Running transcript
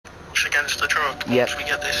against the truck Yep. once we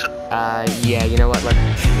get this. Yeah, you know what, let's...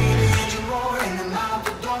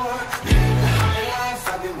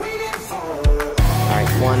 Alright,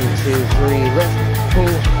 1, 2, 3, lift, pull.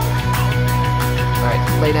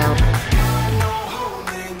 Alright, lay down.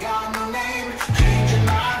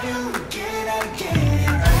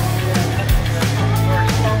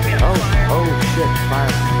 Oh shit, fire.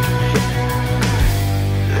 Shit.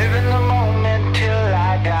 Live in the moment till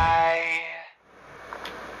I die.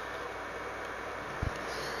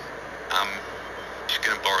 I'm just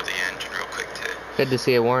gonna borrow the engine real quick too. Good to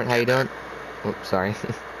see you, Warrant. How you doing? Oops, sorry.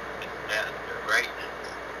 Yeah, great.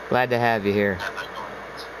 Glad to have you here.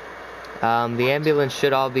 The ambulance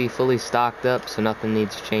should all be fully stocked up, so nothing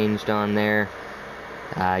needs changed on there.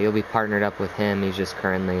 You'll be partnered up with him. He's just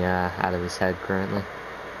currently out of his head currently.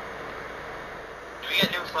 Do we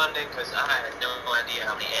get new funding? Because I had no idea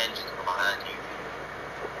how many engines were behind you.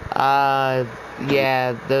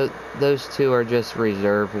 Yeah, those two are just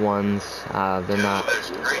reserve ones. They're not... There's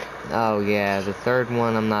 3. Oh, yeah, the third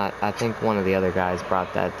one, I think one of the other guys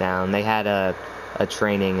brought that down. They had a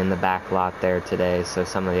training in the back lot there today, so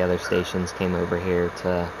some of the other stations came over here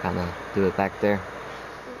to kind of do it back there.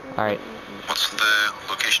 Alright. What's the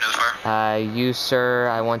location of the fire? You, sir,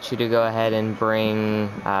 I want you to go ahead and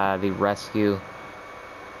bring the rescue.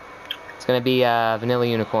 It's going to be Vanilla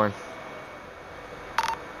Unicorn.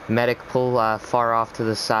 Medic, pull far off to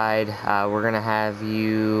the side. We're going to have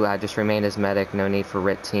you just remain as medic, no need for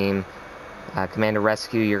RIT team. Commander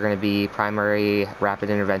Rescue, you're going to be primary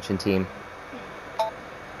rapid intervention team.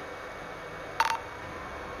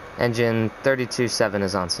 Engine 32-7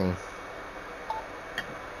 is on scene.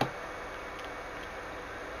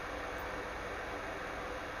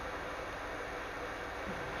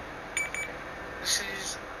 This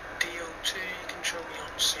is DO2, you can show me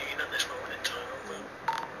on scene at this moment in time, over.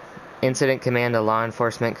 Incident Command to Law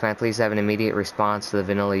Enforcement, can I please have an immediate response to the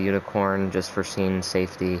Vanilla Unicorn just for scene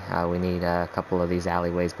safety? We need a couple of these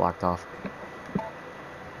alleyways blocked off.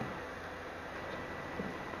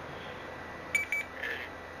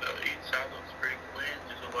 Inside looks pretty clean,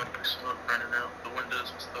 there's a lot of smoke running out the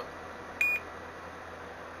windows and stuff.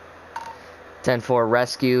 10-4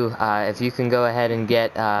 Rescue, if you can go ahead and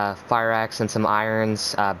get fire axe and some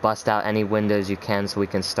irons, bust out any windows you can so we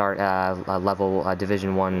can start level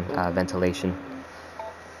Division 1 ventilation.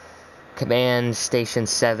 Command Station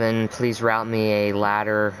 7, please route me a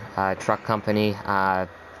ladder truck company.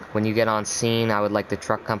 When you get on scene, I would like the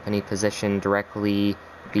truck company positioned directly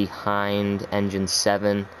behind Engine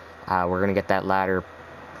 7. We're going to get that ladder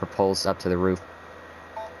propulsed up to the roof.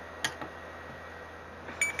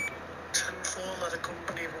 10-4, the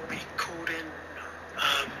company will be called in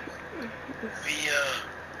via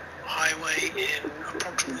highway in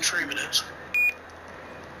approximately 3 minutes.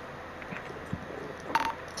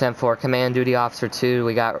 10-4, Command Duty Officer 2,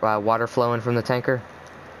 we got water flowing from the tanker.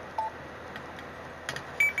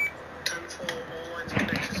 10-4, all lines are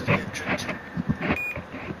connected to the engines.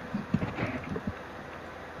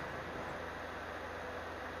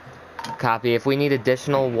 Copy. If we need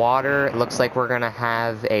additional water, it looks like we're going to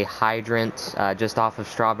have a hydrant just off of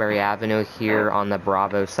Strawberry Avenue here on the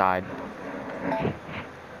Bravo side.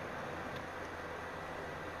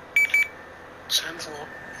 10-4.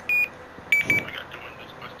 I got the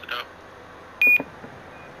windows busted up.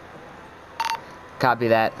 Copy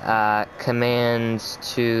that. Command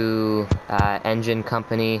to engine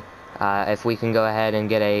company. If we can go ahead and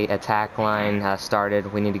get a attack line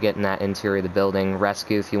started, we need to get in that interior of the building.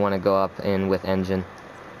 Rescue, if you want to go up in with engine.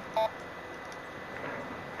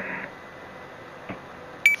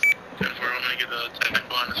 We're going to get the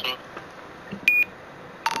attack line as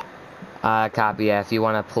well. Copy, yeah. If you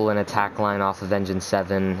want to pull an attack line off of engine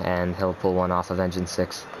 7, and he'll pull one off of engine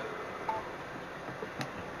 6.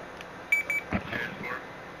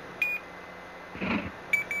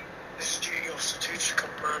 This is duty officer 2 to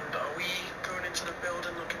command. Are we going into the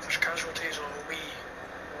building looking for casualties, or are we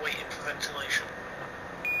waiting for ventilation?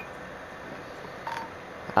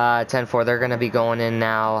 10-4, they're going to be going in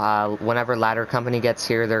now. Whenever ladder company gets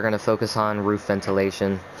here, they're going to focus on roof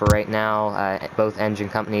ventilation. For right now, both engine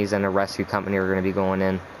companies and a rescue company are going to be going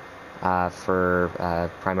in for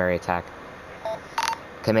primary attack.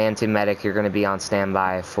 Command to medic, you're going to be on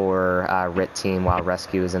standby for RIT team while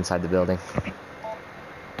rescue is inside the building.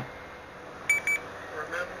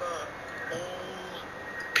 Remember, all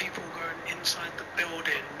people going inside the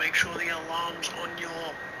building, make sure the alarms on your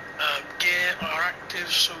gear are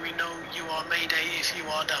active so we know you are Mayday if you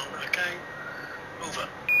are down, okay? Over.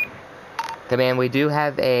 Command, we do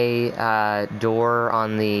have a door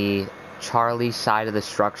on the Charlie side of the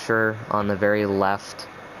structure on the very left.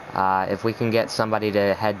 If we can get somebody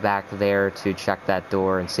to head back there to check that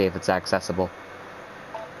door and see if it's accessible.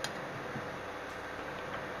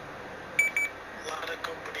 Ladder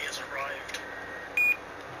company has arrived.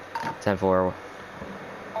 10-4.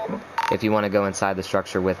 If you want to go inside the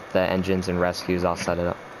structure with the engines and rescues, I'll set it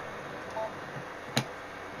up.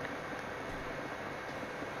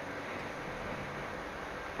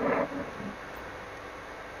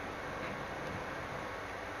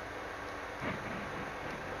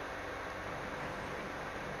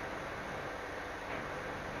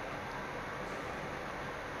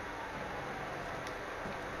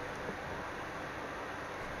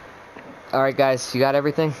 Alright guys, you got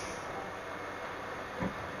everything?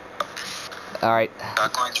 Alright.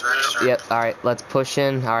 Dockline's ready, sir. Yep, alright, let's push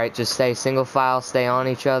in. Alright, just stay single file, stay on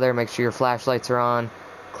each other, make sure your flashlights are on.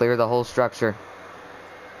 Clear the whole structure.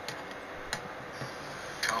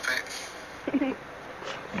 Copy. Be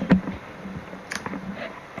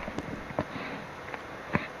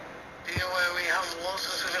aware we have lots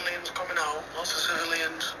of civilians coming out, lots of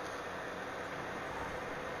civilians.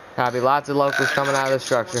 Copy, lots of locals coming out of the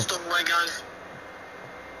structure. What's done, right, guys?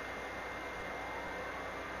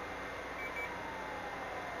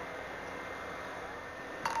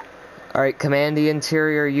 Alright, command the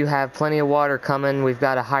interior, you have plenty of water coming. We've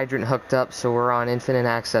got a hydrant hooked up, so we're on infinite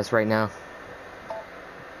access right now.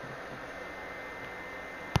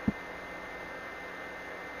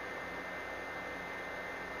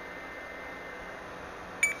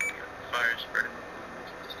 Fire spreading.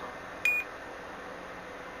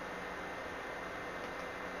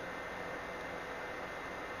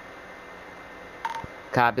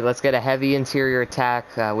 Copy, let's get a heavy interior attack.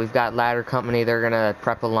 We've got ladder company, they're gonna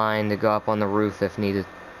prep a line to go up on the roof if needed.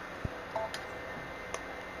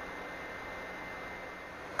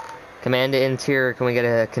 Command to interior, can we get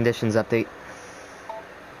a conditions update?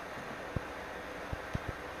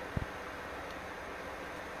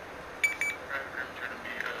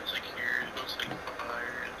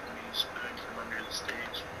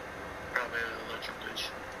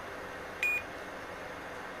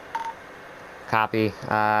 Copy.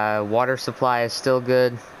 Water supply is still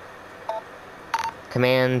good.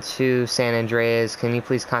 Command to San Andreas, can you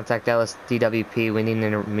please contact LSDWP? We need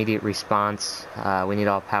an immediate response. We need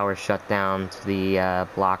all power shut down to the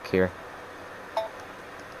block here.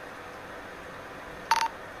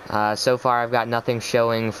 So far I've got nothing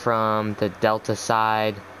showing from the Delta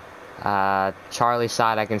side. Charlie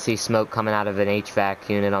side, I can see smoke coming out of an HVAC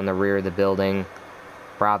unit on the rear of the building.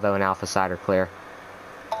 Bravo and Alpha side are clear.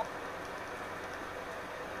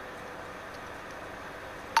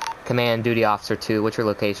 Command, Duty Officer 2, what's your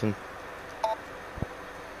location?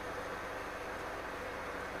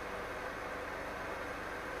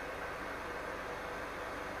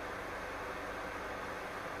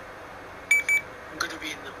 I'm going to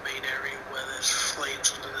be in the main area where there's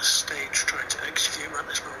flames under the stage trying to execute at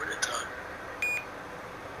this moment in time.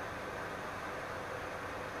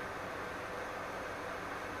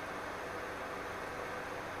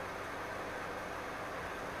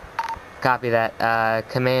 Copy that.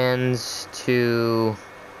 Commands to...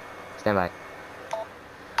 Stand by.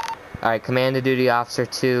 Alright, command to Duty Officer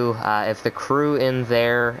 2. If the crew in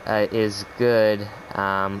there is good,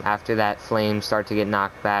 after that flames start to get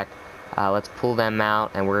knocked back, let's pull them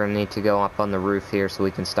out, and we're going to need to go up on the roof here so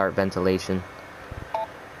we can start ventilation.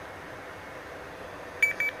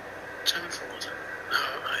 10-4. I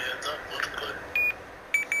heard that. What a good.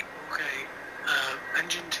 Okay.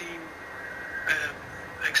 Engine team,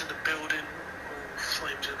 exit the building. All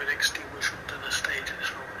flames have been extinguished under the stage at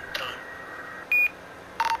this moment in time.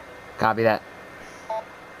 Copy that.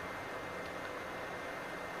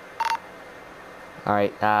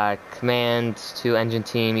 Alright, command to engine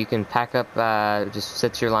team, you can pack up, just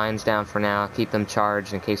sit your lines down for now, keep them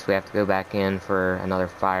charged in case we have to go back in for another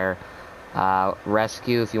fire.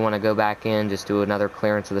 Rescue, if you want to go back in, just do another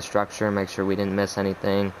clearance of the structure, make sure we didn't miss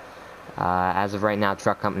anything. As of right now,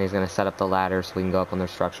 truck company is going to set up the ladder so we can go up on their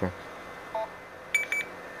structure. I'm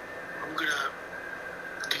gonna.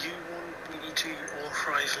 Do you want me to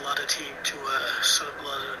authorize ladder team to set up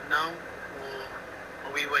ladder now, or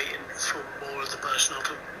are we waiting for more of the personnel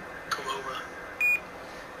to come over?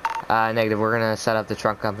 Negative, we're going to set up the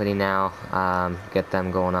truck company now, get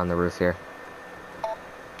them going on the roof here.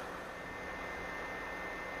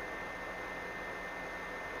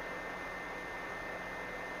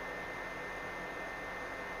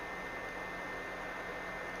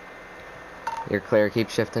 You're clear, keep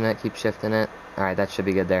shifting it, keep shifting it. Alright, that should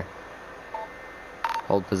be good there.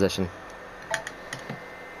 Hold position.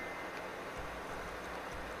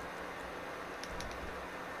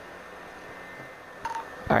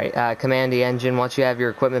 Alright. Alright, command the engine. Once you have your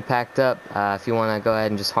equipment packed up, if you want to go ahead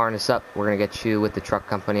and just harness up, we're going to get you with the truck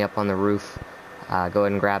company up on the roof. Go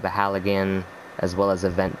ahead and grab a Halligan as well as a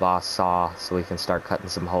vent boss saw so we can start cutting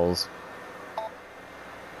some holes.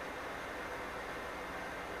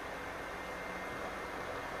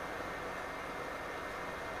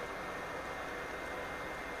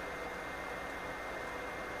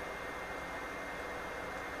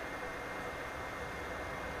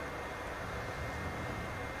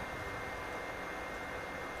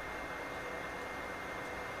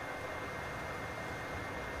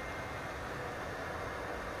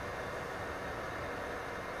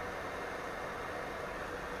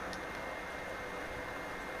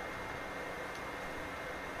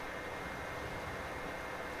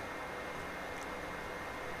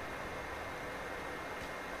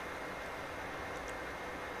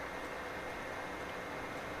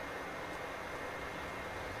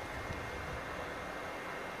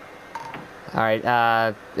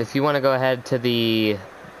 Alright, if you want to go ahead to the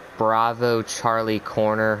Bravo Charlie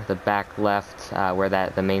corner, the back left, where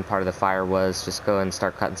the main part of the fire was, just go ahead and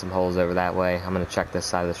start cutting some holes over that way. I'm going to check this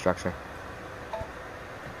side of the structure.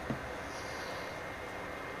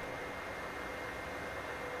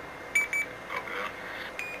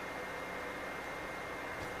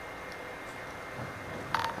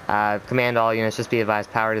 Command all units, just be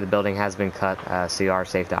advised, power to the building has been cut, so you are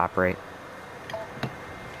safe to operate.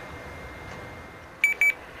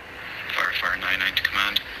 Fire 99 to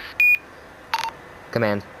command.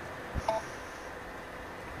 Command.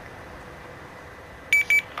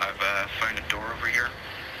 I've found a door over here.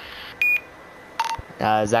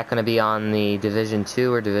 Is that going to be on the Division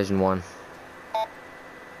 2 or Division 1?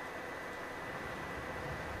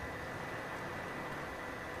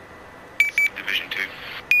 Division 2.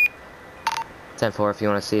 10-4, if you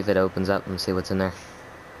want to see if it opens up and see what's in there.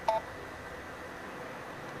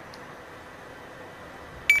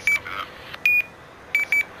 Copy that.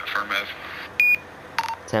 Affirmative.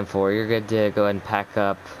 10-4, you're good to go ahead and pack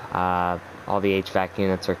up. All the HVAC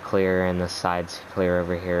units are clear and the side's clear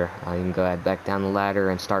over here. You can go ahead back down the ladder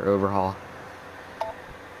and start overhaul.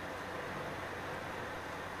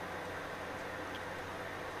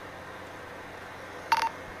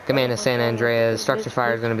 Command to San Andreas, structure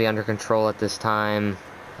fire is going to be under control at this time.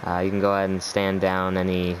 You can go ahead and stand down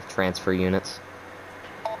any transfer units.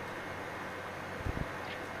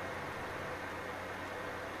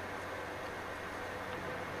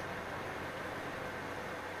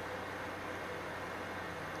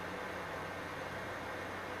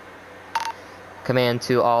 Command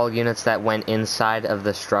to all units that went inside of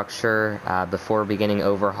the structure, before beginning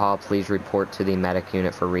overhaul, please report to the medic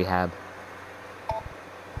unit for rehab.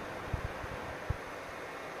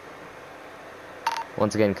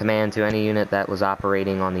 Once again, command to any unit that was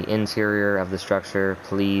operating on the interior of the structure,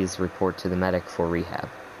 please report to the medic for rehab.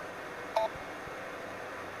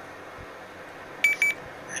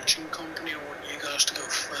 Engine company, I want you guys to go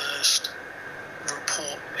first.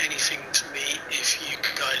 Report anything to me if you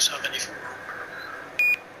guys have anything wrong.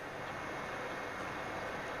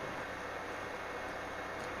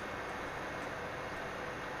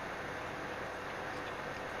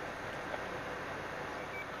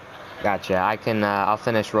 Gotcha. I'll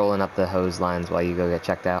finish rolling up the hose lines while you go get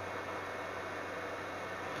checked out.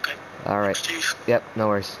 Okay. Alright. Thanks, Chief. Yep, no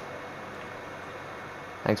worries.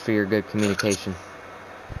 Thanks for your good communication.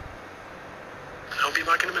 I'll be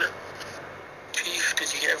back in a minute. Chief,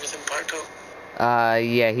 did you get everything packed up?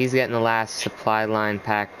 Yeah, he's getting the last supply line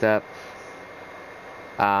packed up.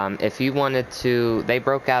 If you wanted to, they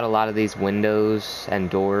broke out a lot of these windows and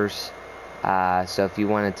doors. So if you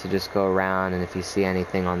wanted to just go around and if you see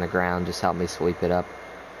anything on the ground, just help me sweep it up.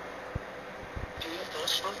 Yeah,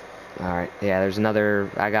 that's fine. Alright, yeah, there's another,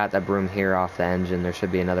 I got a broom here off the engine. There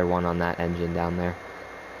should be another one on that engine down there.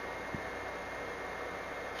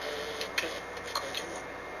 Okay, go and get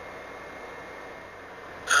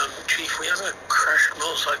one. Chief, we have a crashed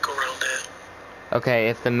motorcycle around here. Okay,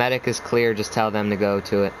 if the medic is clear, just tell them to go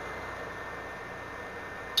to it.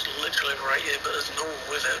 It's literally right here, but there's no one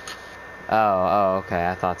with it. Oh, okay,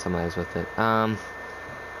 I thought somebody was with it.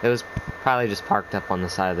 It was probably just parked up on the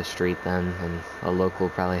side of the street then, and a local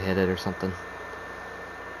probably hit it or something.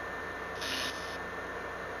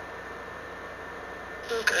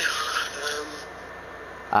 Okay,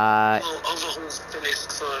 Uh, well, overhaul's finished,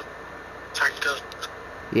 so tanked up.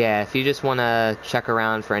 yeah, if you just want to check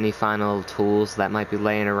around for any final tools that might be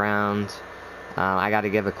laying around, I got to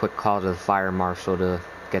give a quick call to the fire marshal to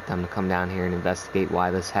get them to come down here and investigate why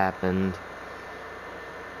this happened.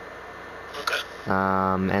 Okay.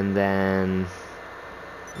 And then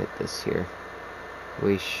get this here.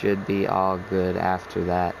 We should be all good after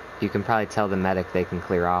that. You can probably tell the medic they can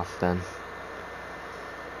clear off then.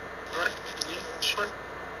 Right, yeah, that's fine.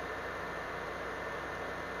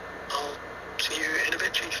 I'll see you in a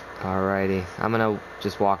bit, Chief. Alrighty. I'm gonna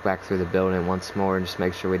just walk back through the building once more and just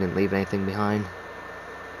make sure we didn't leave anything behind.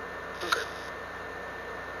 Okay.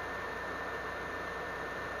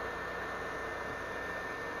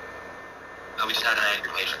 We just had an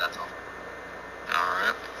information, that's all.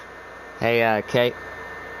 Alright. Hey, Kate.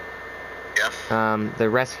 Yeah. The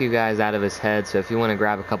rescue guy's out of his head, so if you want to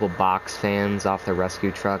grab a couple box fans off the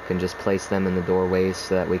rescue truck and just place them in the doorways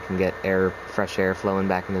so that we can get fresh air flowing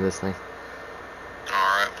back into this thing.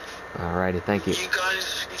 Alright. Alrighty, thank you. You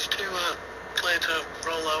guys need to clear to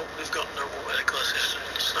roll out. We've got no more medical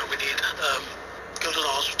assistance that we need. Go to the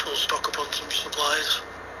hospital, stock up on some supplies.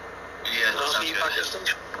 Yeah, And I'll sounds see you good. back at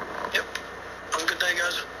station. Yep. Have a good day,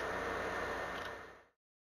 guys.